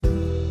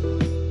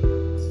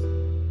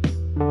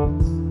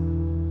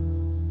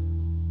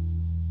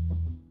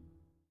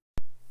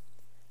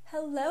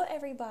Hello,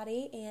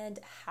 everybody, and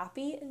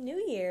Happy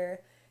New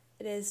Year.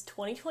 It is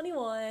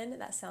 2021.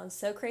 That sounds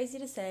so crazy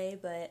to say,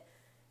 but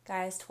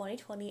guys,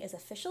 2020 is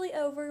officially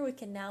over. We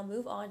can now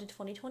move on to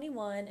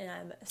 2021, and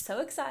I'm so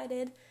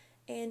excited.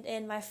 And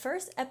in my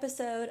first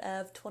episode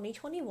of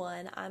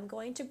 2021, I'm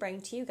going to bring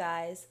to you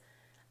guys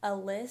a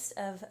list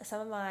of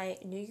some of my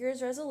New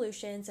Year's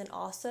resolutions and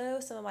also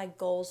some of my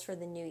goals for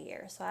the new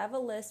year. So I have a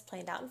list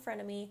planned out in front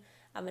of me.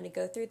 I'm going to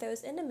go through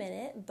those in a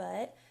minute,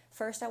 but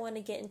first I want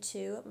to get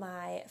into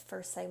my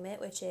first segment,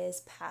 which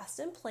is past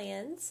and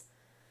plans.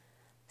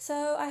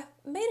 So I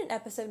made an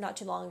episode not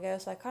too long ago,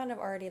 so I kind of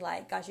already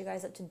got you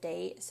guys up to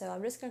date. So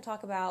I'm just going to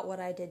talk about what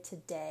I did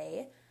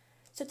today.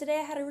 So today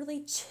I had a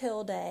really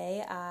chill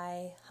day.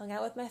 I hung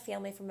out with my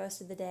family for most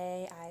of the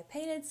day. I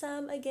painted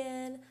some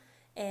again,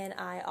 and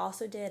I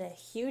also did a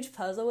huge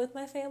puzzle with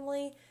my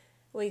family.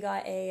 We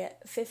got a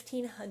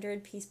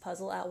 1,500 piece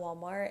puzzle at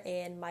Walmart,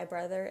 and my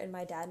brother and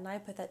my dad and I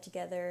put that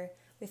together.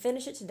 We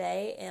finished it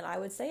today, and I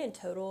would say in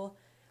total,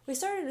 we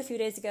started a few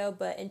days ago,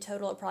 but in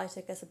total it probably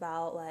took us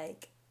about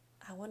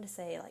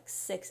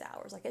 6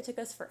 hours. It took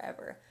us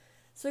forever.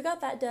 So we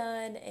got that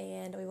done,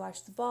 and we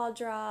watched the ball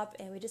drop,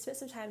 and we just spent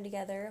some time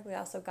together. We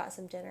also got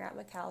some dinner at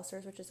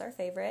McAllister's, which is our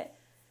favorite.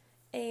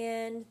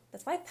 And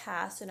that's my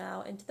past, so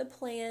now into the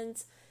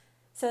plans.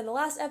 So in the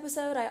last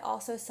episode, I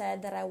also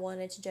said that I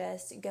wanted to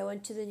just go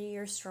into the new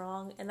year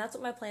strong, and that's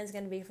what my plan is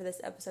going to be for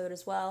this episode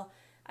as well.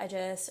 I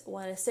just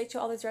want to stick to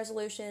all these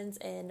resolutions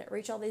and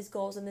reach all these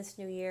goals in this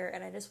new year,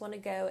 and I just want to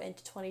go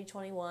into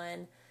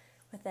 2021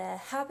 with a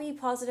happy,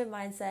 positive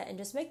mindset and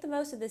just make the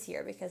most of this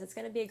year because it's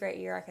going to be a great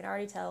year, I can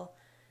already tell,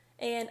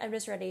 and I'm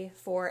just ready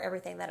for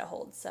everything that it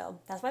holds. So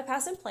that's my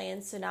past and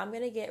plans, so now I'm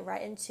going to get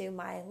right into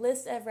my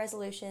list of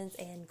resolutions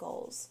and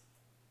goals.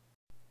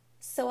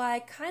 So I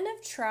kind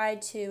of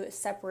tried to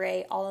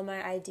separate all of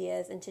my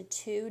ideas into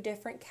two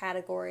different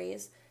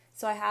categories.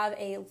 So I have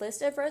a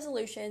list of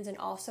resolutions and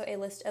also a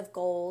list of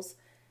goals.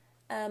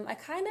 I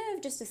kind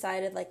of just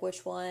decided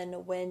which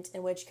one went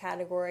in which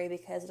category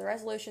because the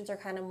resolutions are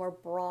kind of more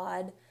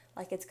broad,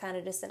 it's kind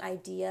of just an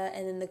idea,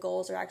 and then the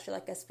goals are actually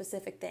a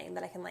specific thing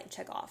that I can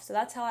check off. So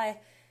that's how I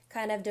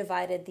kind of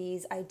divided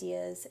these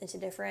ideas into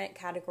different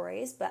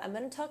categories, but I'm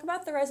going to talk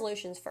about the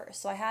resolutions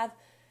first. So I have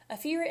a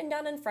few written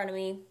down in front of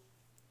me.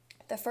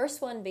 The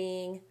first one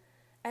being,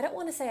 I don't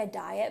want to say a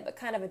diet, but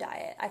kind of a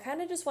diet. I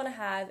kind of just want to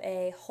have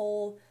a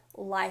whole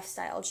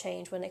lifestyle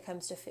change when it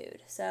comes to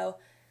food. So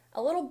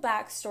a little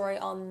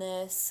backstory on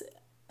this.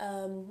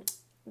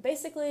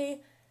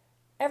 Basically,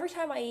 every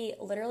time I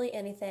eat literally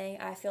anything,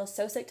 I feel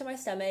so sick to my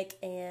stomach,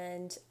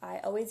 and I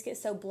always get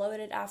so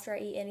bloated after I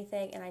eat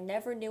anything, and I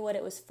never knew what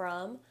it was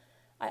from.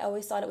 I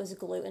always thought it was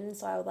gluten,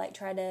 so I would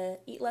try to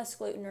eat less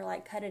gluten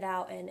or cut it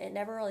out, and it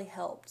never really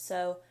helped.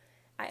 So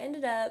I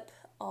ended up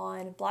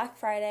on Black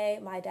Friday,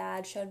 my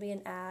dad showed me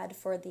an ad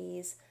for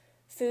these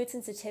food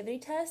sensitivity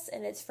tests,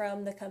 and it's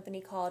from the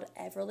company called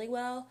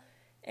Everlywell,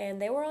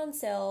 and they were on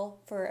sale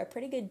for a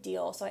pretty good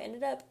deal. So I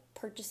ended up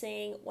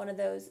purchasing one of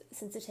those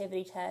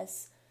sensitivity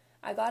tests.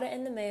 I got it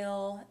in the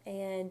mail,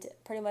 and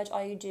pretty much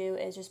all you do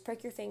is just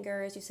prick your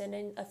fingers, you send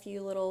in a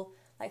few little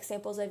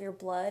samples of your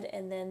blood,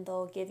 and then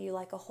they'll give you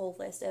a whole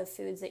list of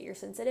foods that you're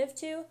sensitive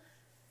to.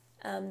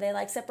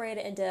 They separate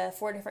it into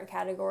 4 different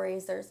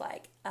categories. There's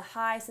a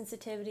high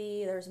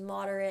sensitivity, there's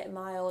moderate,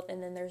 mild,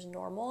 and then there's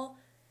normal.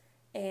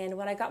 And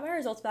when I got my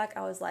results back,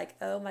 I was like,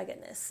 oh my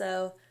goodness.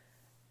 So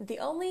the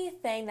only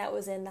thing that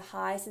was in the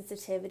high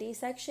sensitivity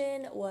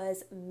section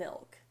was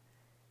milk.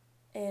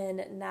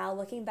 And now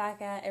looking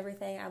back at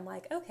everything, I'm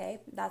like,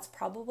 okay, that's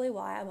probably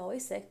why I'm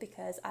always sick,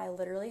 because I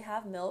literally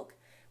have milk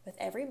with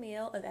every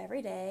meal of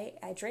every day.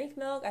 I drink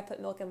milk, I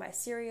put milk in my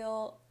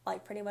cereal,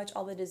 pretty much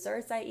all the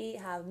desserts I eat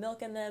have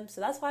milk in them,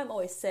 so that's why I'm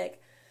always sick.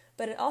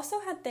 But it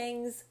also had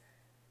things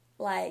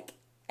like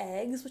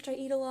eggs, which I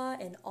eat a lot,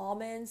 and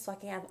almonds, so I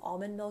can't have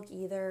almond milk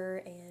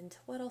either. And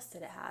what else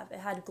did it have? It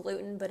had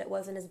gluten, but it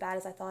wasn't as bad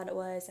as I thought it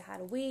was. It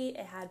had wheat,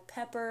 it had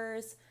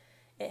peppers,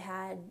 it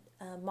had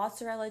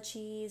mozzarella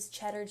cheese,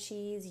 cheddar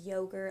cheese,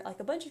 yogurt,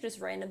 a bunch of just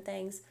random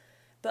things.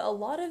 But a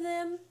lot of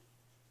them,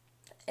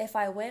 if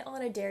I went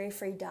on a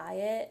dairy-free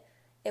diet,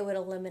 it would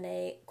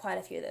eliminate quite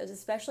a few of those,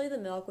 especially the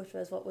milk, which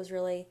was what was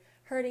really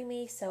hurting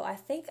me. So I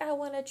think I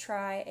want to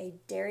try a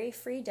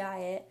dairy-free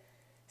diet.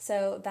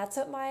 So that's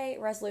what my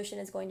resolution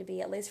is going to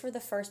be, at least for the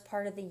first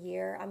part of the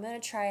year. I'm going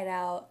to try it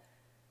out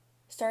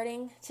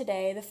starting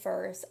today, the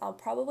 1st. I'll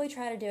probably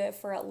try to do it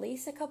for at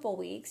least a couple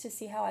weeks to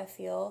see how I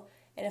feel.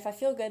 And if I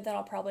feel good, then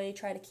I'll probably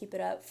try to keep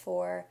it up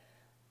for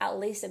at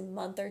least a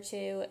month or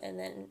 2, and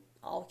then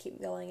I'll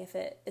keep going if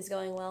it is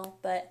going well.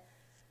 But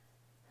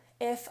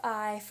if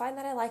I find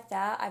that I like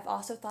that, I've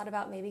also thought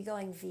about maybe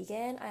going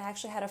vegan. I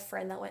actually had a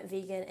friend that went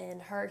vegan,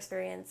 and her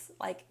experience,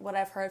 what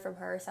I've heard from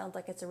her, sounds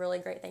like it's a really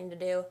great thing to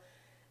do.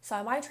 So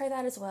I might try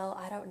that as well.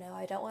 I don't know.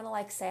 I don't want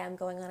to say I'm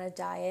going on a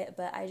diet,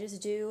 but I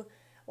just do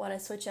want to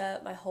switch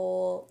up my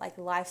whole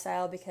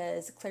lifestyle,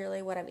 because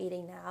clearly what I'm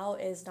eating now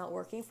is not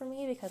working for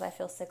me because I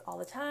feel sick all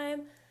the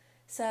time.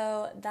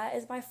 So that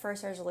is my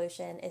first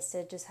resolution, is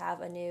to just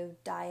have a new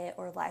diet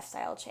or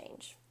lifestyle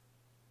change.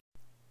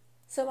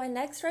 So my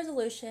next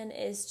resolution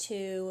is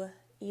to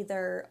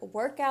either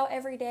work out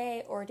every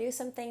day or do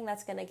something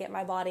that's going to get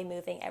my body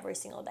moving every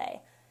single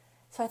day.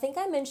 So I think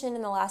I mentioned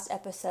in the last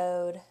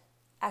episode,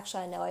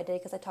 actually I know I did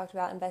because I talked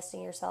about investing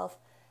in yourself,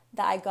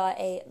 that I got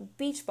a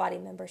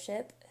Beachbody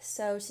membership.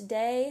 So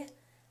today,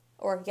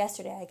 or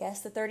yesterday I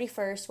guess, the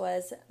 31st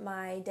was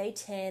my day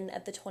 10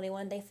 of the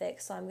 21-day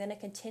fix. So I'm going to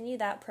continue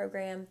that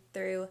program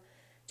through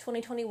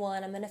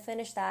 2021. I'm going to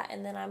finish that,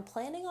 and then I'm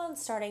planning on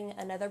starting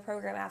another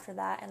program after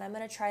that, and I'm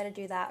going to try to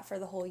do that for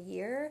the whole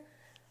year.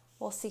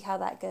 We'll see how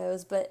that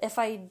goes, but if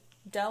I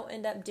don't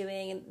end up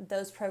doing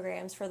those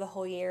programs for the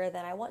whole year,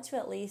 then I want to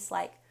at least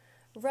like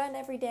run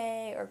every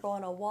day or go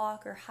on a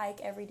walk or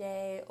hike every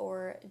day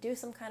or do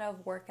some kind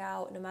of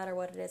workout no matter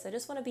what it is. I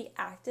just want to be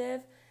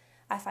active.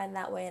 I find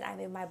that when I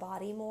move my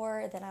body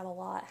more, then I'm a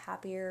lot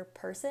happier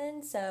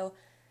person. So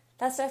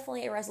that's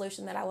definitely a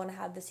resolution that I want to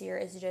have this year,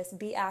 is to just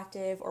be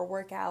active or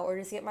work out or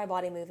just get my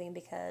body moving,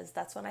 because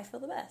that's when I feel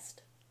the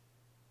best.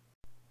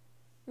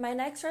 My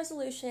next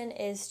resolution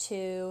is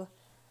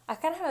I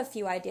kind of have a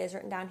few ideas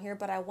written down here,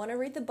 but I want to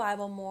read the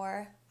Bible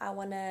more. I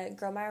want to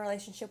grow my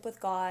relationship with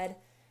God.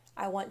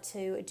 I want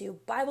to do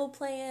Bible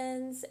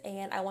plans,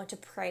 and I want to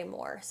pray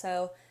more.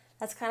 So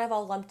that's kind of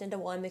all lumped into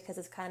one, because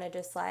it's kind of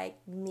just like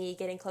me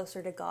getting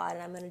closer to God,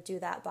 and I'm going to do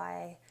that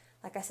by,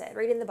 like I said,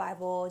 reading the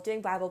Bible,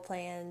 doing Bible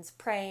plans,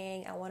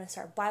 praying. I want to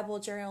start Bible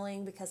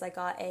journaling because I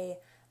got a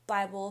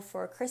Bible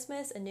for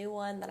Christmas, a new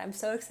one that I'm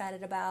so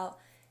excited about.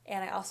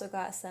 And I also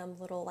got some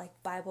little like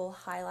Bible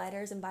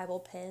highlighters and Bible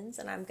pens,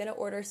 and I'm going to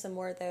order some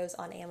more of those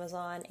on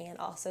Amazon, and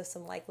also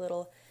some like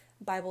little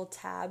Bible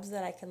tabs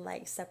that I can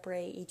like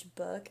separate each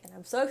book, and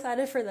I'm so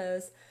excited for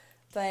those.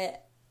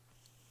 But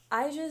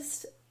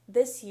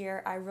this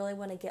year, I really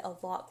want to get a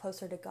lot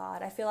closer to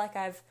God. I feel like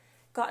I've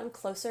gotten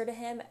closer to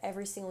Him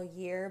every single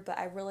year, but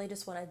I really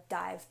just want to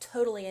dive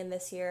totally in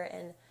this year,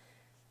 and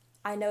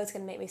I know it's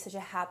going to make me such a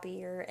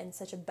happier and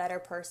such a better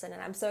person,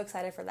 and I'm so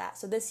excited for that.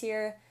 So this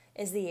year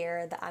is the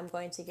year that I'm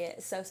going to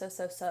get so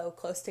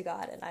close to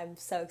God, and I'm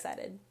so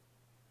excited.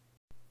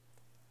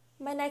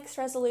 My next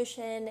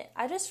resolution,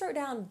 I just wrote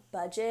down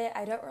budget.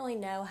 I don't really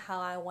know how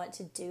I want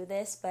to do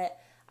this, but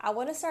I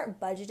want to start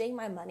budgeting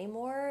my money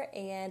more,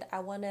 and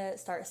I want to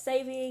start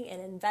saving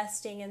and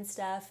investing and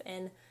stuff.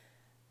 And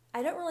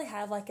I don't really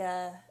have like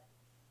a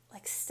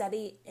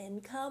steady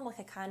income. Like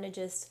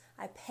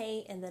I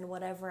paint, and then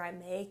whatever I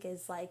make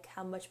is like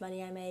how much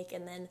money I make.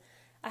 And then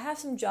I have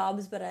some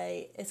jobs, but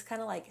it's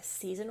kind of like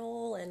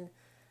seasonal, and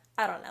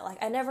I don't know.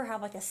 Like I never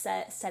have like a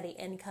steady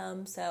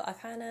income. So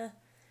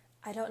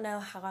I don't know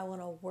how I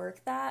want to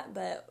work that,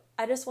 but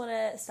I just want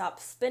to stop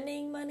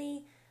spending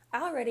money.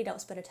 I already don't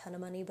spend a ton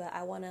of money, but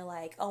I want to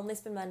like only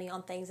spend money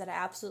on things that I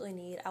absolutely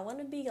need. I want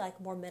to be like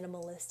more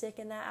minimalistic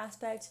in that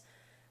aspect,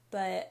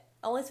 but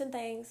only spend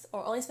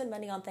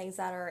money on things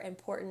that are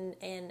important,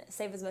 and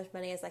save as much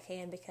money as I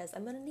can, because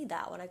I'm going to need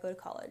that when I go to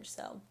college.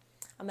 So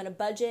I'm going to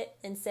budget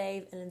and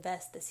save and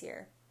invest this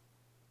year.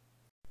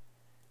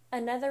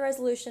 Another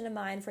resolution of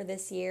mine for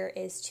this year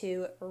is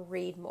to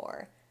read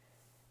more.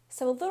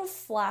 So a little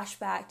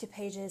flashback to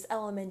Paige's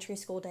elementary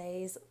school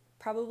days,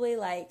 probably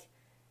like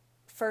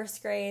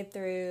first grade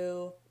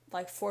through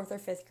like fourth or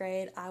fifth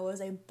grade, I was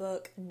a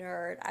book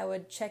nerd. I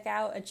would check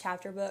out a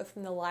chapter book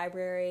from the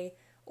library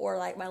or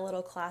like my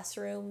little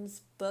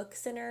classroom's book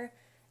center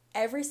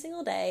every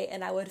single day,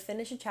 and I would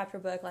finish a chapter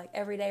book like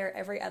every day or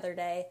every other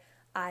day.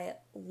 I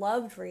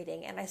loved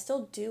reading, and I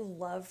still do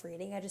love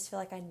reading. I just feel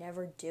like I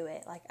never do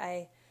it. Like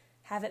I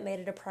haven't made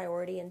it a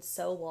priority in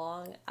so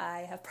long. I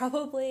have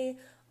probably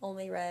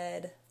only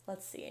read,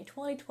 in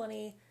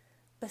 2020,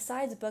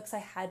 besides books I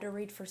had to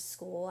read for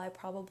school, I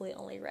probably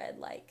only read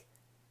like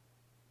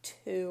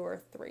 2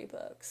 or 3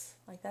 books.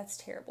 Like that's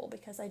terrible,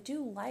 because I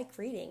do like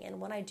reading, and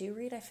when I do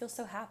read, I feel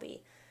so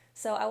happy.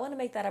 So I want to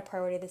make that a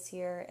priority this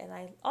year. And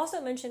I also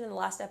mentioned in the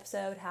last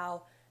episode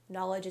how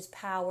knowledge is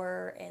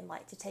power, and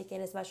like to take in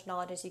as much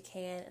knowledge as you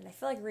can. And I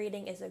feel like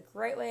reading is a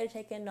great way to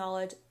take in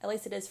knowledge. At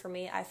least it is for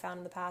me, I found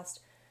in the past.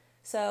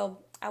 So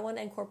I want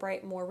to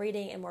incorporate more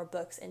reading and more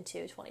books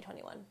into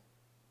 2021.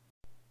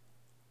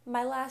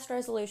 My last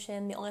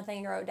resolution, the only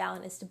thing I wrote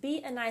down, is to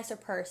be a nicer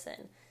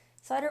person.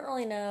 So I don't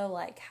really know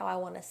like how I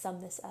want to sum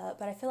this up,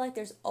 but I feel like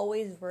there's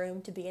always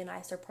room to be a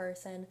nicer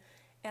person.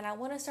 And I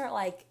want to start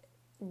like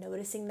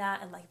noticing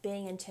that, and like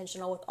being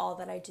intentional with all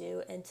that I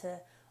do, and to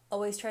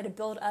always try to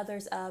build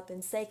others up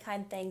and say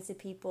kind things to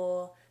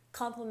people,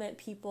 compliment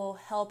people,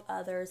 help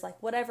others,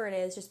 like whatever it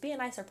is, just be a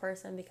nicer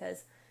person,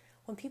 because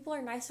when people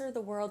are nicer,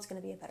 the world's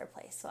going to be a better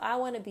place. So I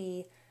want to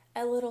be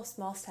a little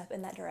small step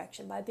in that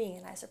direction by being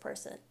a nicer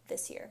person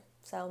this year.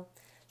 So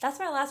that's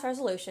my last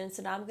resolution.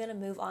 So now I'm going to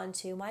move on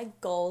to my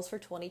goals for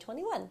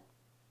 2021.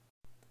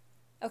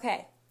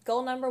 Okay,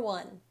 goal number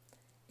 1,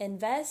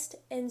 invest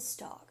in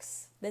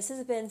stocks. This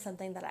has been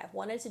something that I've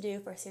wanted to do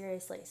for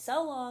seriously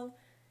so long.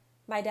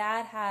 My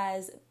dad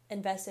has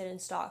invested in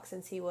stocks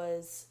since he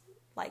was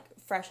like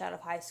fresh out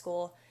of high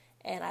school,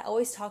 and I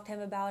always talked to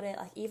him about it.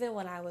 Like even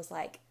when I was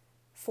like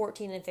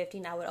 14 and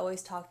 15, I would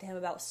always talk to him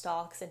about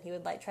stocks, and he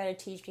would like try to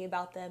teach me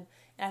about them.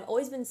 And I've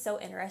always been so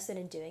interested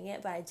in doing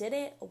it, but I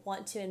didn't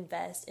want to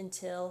invest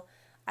until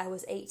I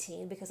was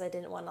 18 because I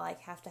didn't want to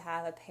like have to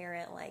have a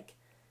parent like,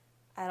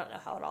 I don't know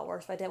how it all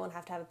works, but I didn't want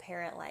to have a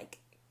parent like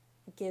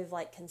give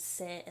like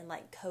consent and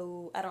like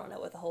I don't know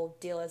what the whole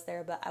deal is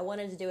there, but I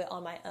wanted to do it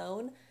on my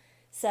own.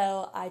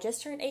 So I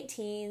just turned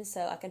 18,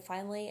 so I can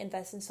finally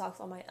invest in stocks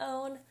on my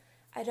own.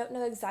 I don't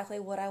know exactly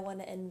what I want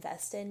to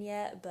invest in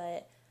yet,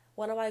 but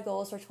one of my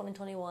goals for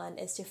 2021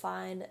 is to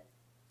find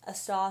a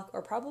stock,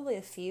 or probably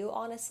a few,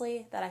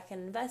 honestly, that I can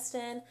invest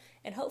in,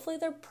 and hopefully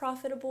they're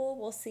profitable.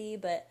 We'll see,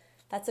 but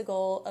that's a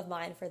goal of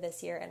mine for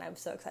this year, and I'm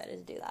so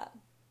excited to do that.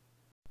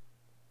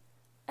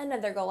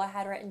 Another goal I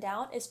had written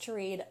down is to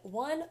read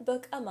one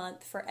book a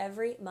month for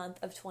every month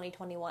of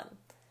 2021.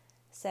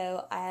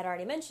 So I had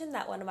already mentioned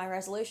that one of my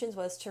resolutions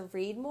was to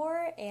read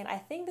more, and I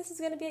think this is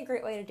going to be a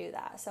great way to do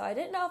that. So I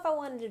didn't know if I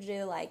wanted to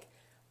do like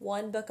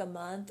one book a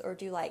month or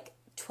do like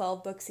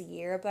 12 books a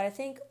year, but I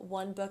think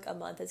one book a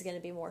month is going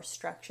to be more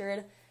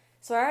structured.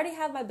 So I already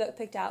have my book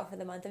picked out for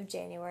the month of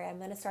January. I'm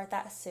going to start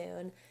that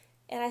soon.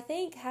 And I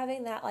think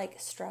having that like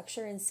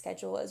structure and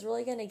schedule is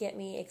really going to get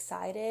me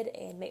excited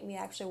and make me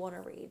actually want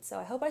to read. So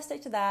I hope I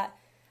stick to that.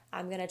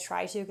 I'm going to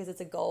try to, because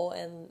it's a goal,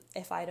 and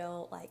if I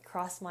don't like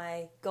cross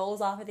my goals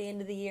off at the end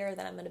of the year,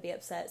 then I'm going to be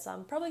upset. So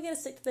I'm probably going to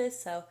stick to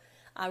this. So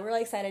I'm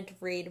really excited to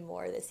read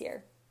more this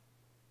year.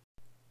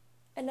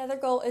 Another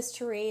goal is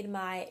to read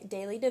my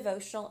daily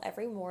devotional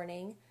every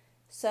morning.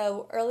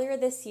 So earlier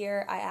this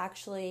year, I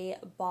actually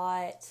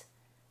bought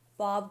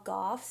Bob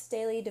Goff's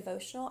daily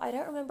devotional. I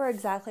don't remember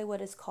exactly what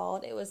it's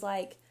called. It was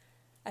like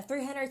a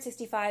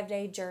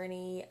 365-day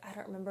journey. I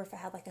don't remember if it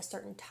had like a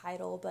certain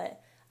title,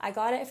 but I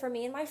got it for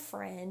me and my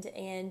friend,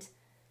 and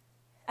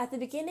at the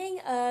beginning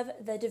of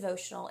the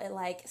devotional, it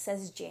like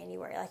says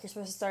January, like you're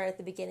supposed to start at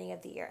the beginning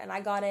of the year, and I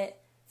got it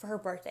for her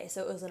birthday, so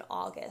it was in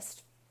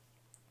August.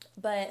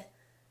 But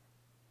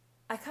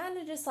I kind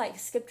of just like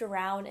skipped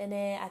around in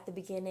it at the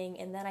beginning,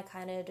 and then I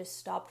kind of just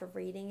stopped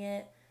reading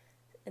it,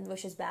 and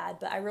which is bad,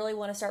 but I really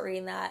want to start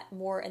reading that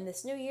more in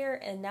this new year.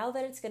 And now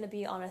that it's going to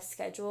be on a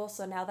schedule,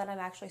 so now that I'm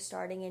actually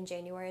starting in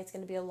January, it's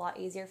going to be a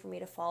lot easier for me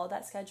to follow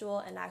that schedule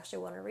and actually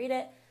want to read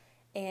it.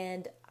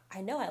 And I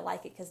know I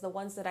like it because the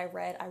ones that I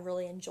read, I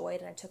really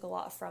enjoyed, and I took a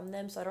lot from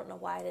them, so I don't know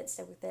why I didn't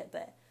stick with it,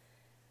 but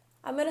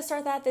I'm going to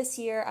start that this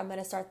year. I'm going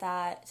to start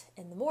that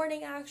in the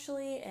morning,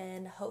 actually,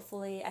 and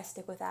hopefully I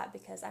stick with that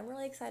because I'm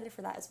really excited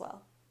for that as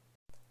well.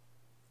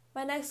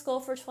 My next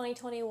goal for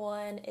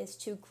 2021 is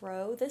to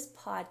grow this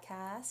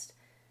podcast.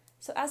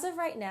 So as of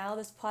right now,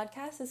 this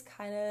podcast is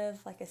kind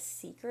of like a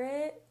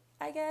secret,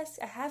 I guess.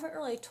 I haven't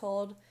really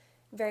told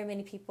very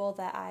many people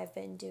that I've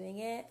been doing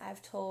it.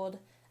 I've told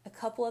a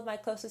couple of my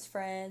closest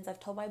friends, I've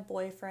told my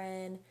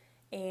boyfriend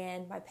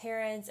and my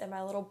parents and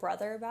my little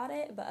brother about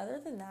it, but other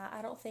than that,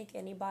 I don't think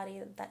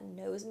anybody that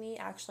knows me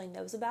actually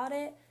knows about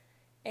it.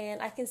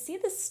 And I can see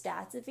the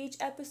stats of each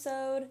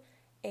episode,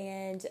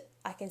 and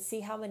I can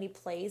see how many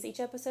plays each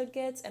episode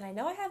gets, and I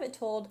know I haven't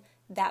told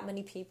that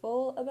many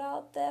people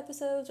about the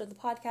episodes or the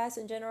podcast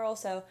in general,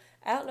 so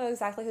I don't know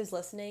exactly who's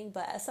listening,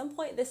 but at some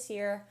point this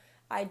year,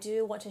 I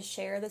do want to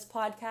share this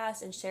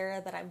podcast and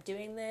share that I'm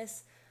doing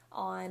this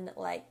on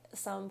like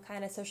some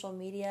kind of social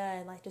media,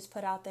 and like just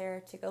put out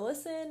there to go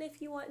listen if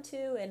you want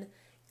to, and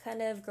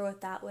kind of grow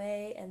it that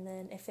way. And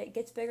then if it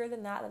gets bigger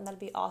than that, then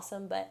that'd be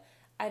awesome. But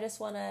I just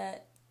want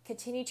to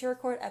continue to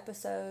record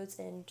episodes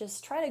and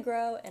just try to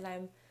grow, and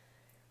I'm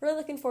really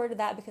looking forward to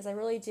that because I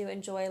really do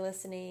enjoy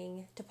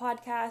listening to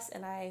podcasts,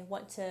 and I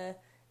want to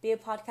be a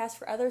podcast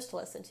for others to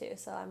listen to.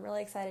 So I'm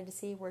really excited to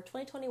see where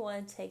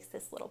 2021 takes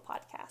this little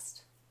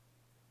podcast.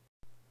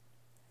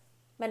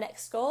 My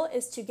next goal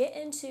is to get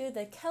into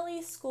the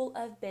Kelley School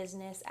of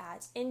Business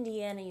at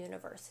Indiana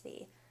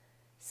University.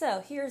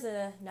 So here's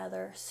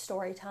another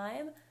story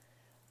time.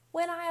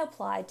 When I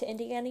applied to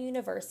Indiana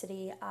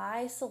University,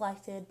 I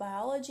selected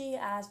biology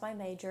as my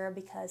major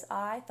because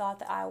I thought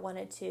that I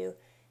wanted to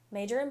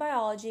major in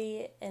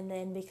biology and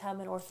then become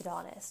an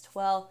orthodontist.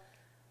 Well,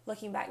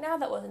 looking back now,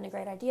 that wasn't a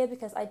great idea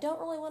because I don't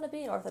really want to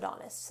be an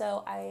orthodontist.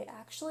 So I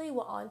actually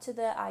went onto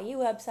the IU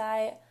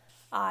website.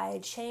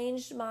 I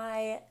changed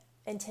my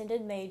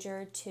intended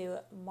major to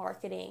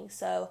marketing.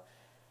 So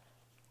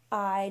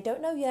I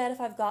don't know yet if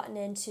I've gotten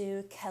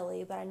into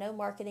Kelley, but I know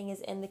marketing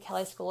is in the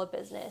Kelley School of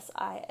Business.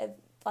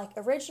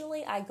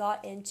 Originally I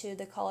got into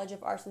the College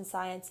of Arts and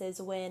Sciences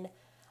when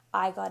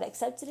I got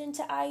accepted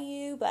into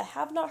IU, but I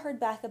have not heard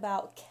back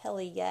about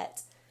Kelley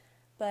yet.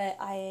 But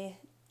I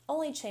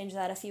only changed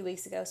that a few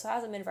weeks ago, so it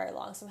hasn't been very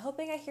long. So I'm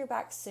hoping I hear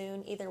back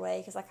soon either way,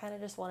 because I kind of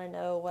just want to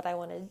know what I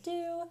want to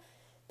do.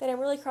 But I'm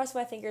really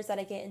crossing my fingers that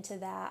I get into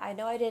that. I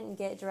know I didn't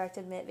get direct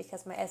admit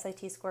because my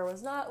SAT score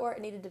was not where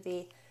it needed to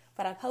be,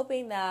 but I'm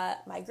hoping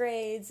that my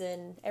grades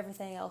and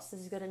everything else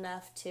is good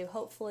enough to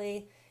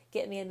hopefully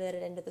get me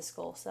admitted into the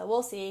school. So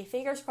we'll see.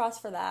 Fingers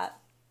crossed for that.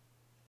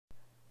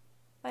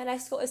 My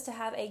next goal is to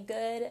have a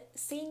good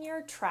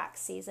senior track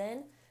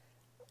season.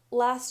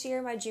 last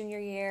year, my junior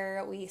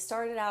year, we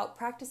started out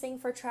practicing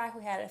for track.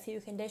 We had a few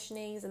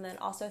conditionings and then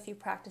also a few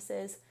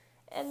practices.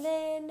 And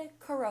then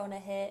Corona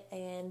hit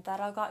and that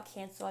all got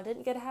canceled. I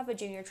didn't get to have a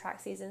junior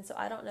track season, so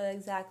I don't know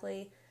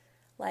exactly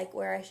like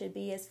where I should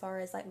be as far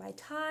as like my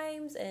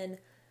times and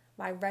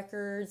my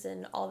records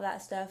and all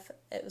that stuff.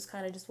 It was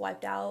kind of just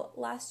wiped out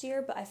last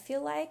year, but I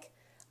feel like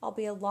I'll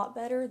be a lot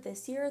better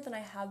this year than I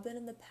have been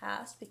in the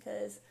past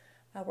because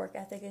my work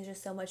ethic is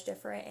just so much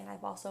different, and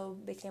I've also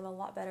become a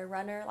lot better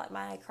runner. Like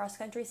my cross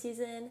country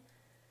season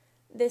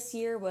this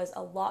year was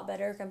a lot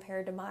better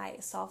compared to my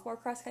sophomore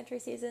cross country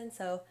season,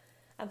 so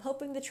I'm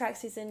hoping the track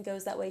season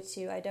goes that way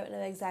too. I don't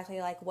know exactly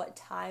like what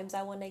times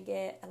I want to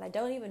get, and I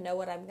don't even know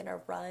what I'm going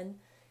to run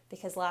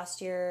because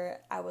last year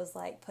I was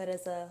like put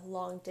as a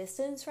long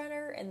distance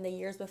runner, and the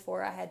years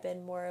before I had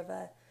been more of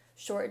a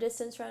short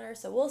distance runner.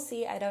 So we'll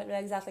see. I don't know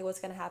exactly what's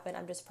going to happen.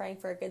 I'm just praying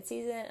for a good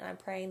season, and I'm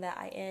praying that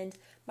I end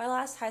my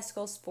last high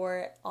school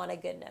sport on a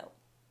good note.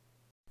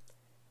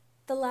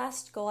 The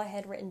last goal I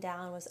had written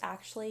down was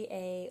actually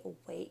a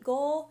weight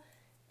goal.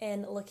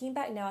 And looking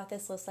back now at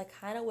this list, I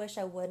kind of wish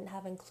I wouldn't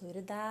have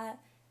included that.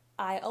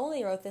 I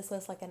only wrote this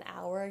list like an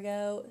hour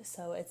ago,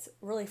 so it's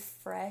really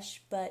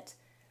fresh, but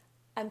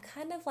I'm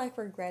kind of like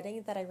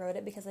regretting that I wrote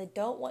it because I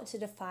don't want to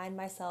define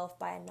myself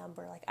by a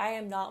number. Like, I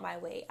am not my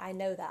weight. I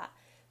know that.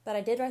 But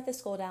I did write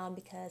this goal down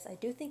because I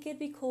do think it'd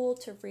be cool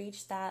to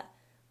reach that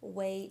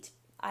weight.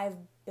 I've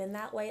been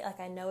that weight. Like,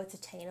 I know it's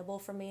attainable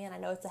for me, and I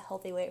know it's a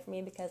healthy weight for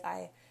me because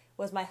I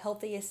was my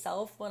healthiest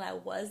self when I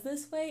was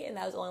this weight, and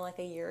that was only like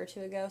a year or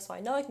two ago, so I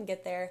know I can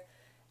get there.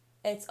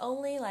 It's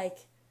only like,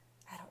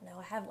 I don't know,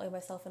 I haven't weighed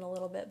myself in a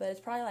little bit, but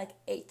it's probably like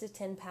 8 to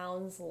 10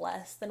 pounds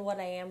less than what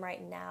I am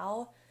right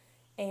now.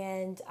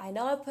 And I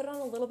know I put on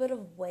a little bit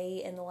of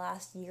weight in the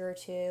last year or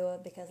two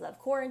because of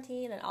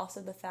quarantine and also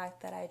the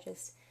fact that I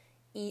just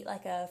eat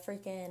like a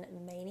freaking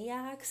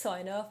maniac. So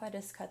I know if I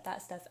just cut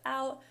that stuff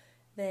out,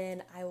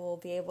 then I will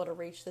be able to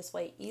reach this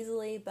weight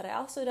easily. But I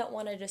also don't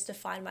want to just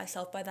define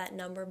myself by that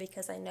number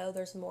because I know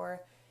there's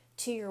more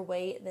to your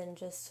weight than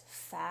just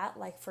fat.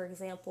 Like, for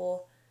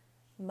example,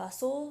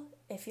 muscle.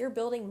 If you're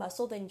building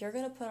muscle, then you're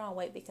going to put on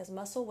weight because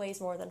muscle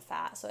weighs more than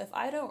fat. So if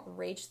I don't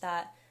reach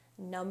that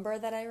number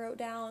that I wrote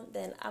down,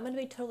 then I'm going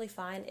to be totally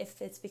fine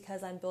if it's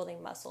because I'm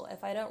building muscle.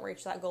 If I don't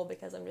reach that goal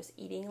because I'm just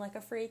eating like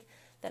a freak,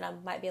 then I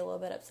might be a little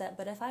bit upset.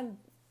 But if I'm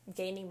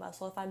gaining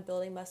muscle, if I'm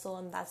building muscle,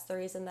 and that's the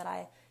reason that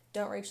I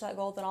don't reach that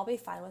goal, then I'll be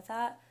fine with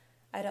that.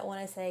 I don't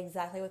want to say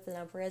exactly what the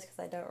number is because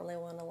I don't really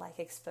want to like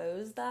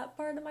expose that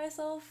part of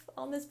myself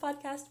on this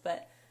podcast,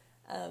 but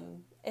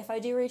if I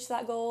do reach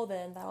that goal,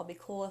 then that'll be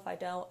cool. If I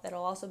don't,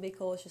 it'll also be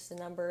cool. It's just a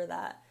number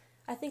that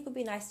I think would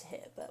be nice to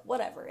hit, but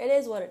whatever. It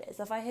is what it is.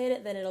 If I hit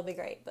it, then it'll be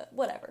great, but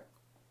whatever.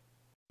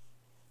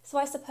 So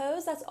I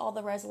suppose that's all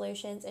the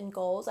resolutions and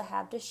goals I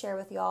have to share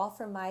with y'all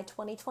for my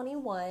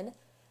 2021.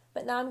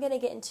 But now I'm going to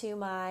get into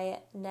my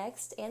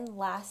next and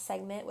last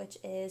segment, which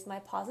is my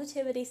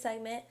positivity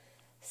segment.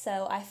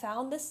 So I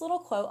found this little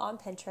quote on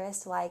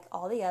Pinterest, like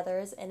all the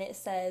others, and it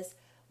says,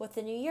 "What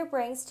the new year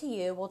brings to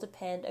you will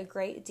depend a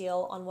great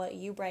deal on what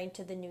you bring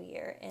to the new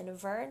year." And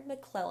Vern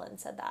McClellan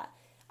said that.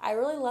 I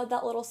really love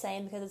that little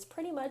saying because it's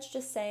pretty much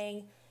just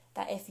saying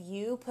that if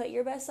you put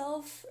your best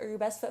self or your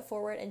best foot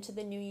forward into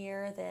the new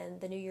year, then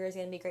the new year is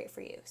going to be great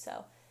for you.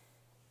 So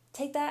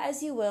take that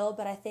as you will,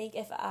 but I think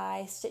if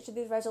I stick to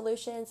these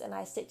resolutions and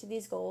I stick to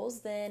these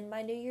goals, then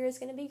my new year is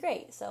going to be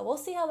great. So we'll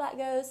see how that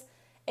goes.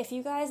 If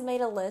you guys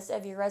made a list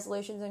of your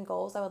resolutions and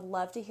goals, I would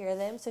love to hear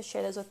them, so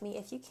share those with me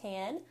if you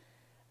can.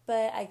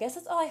 But I guess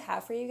that's all I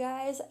have for you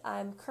guys.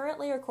 I'm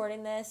currently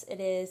recording this.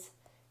 It is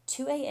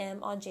 2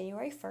 a.m. on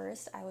January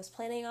 1st. I was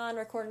planning on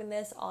recording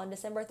this on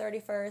December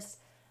 31st,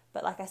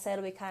 but like I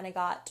said, we kind of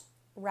got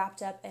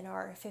wrapped up in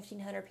our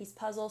 1,500 piece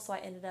puzzle, so I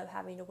ended up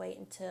having to wait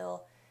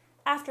until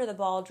after the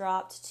ball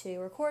dropped to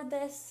record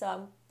this. So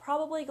I'm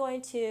probably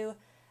going to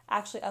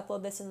actually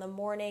upload this in the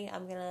morning.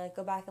 I'm going to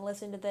go back and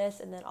listen to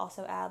this and then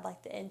also add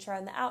like the intro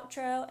and the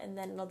outro, and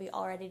then it'll be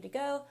all ready to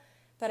go.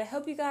 But I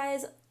hope you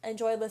guys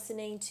enjoyed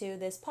listening to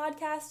this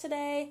podcast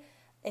today.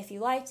 If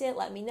you liked it,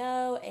 let me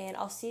know, and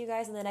I'll see you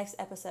guys in the next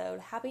episode.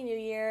 Happy New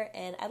Year,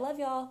 and I love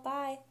y'all.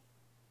 Bye.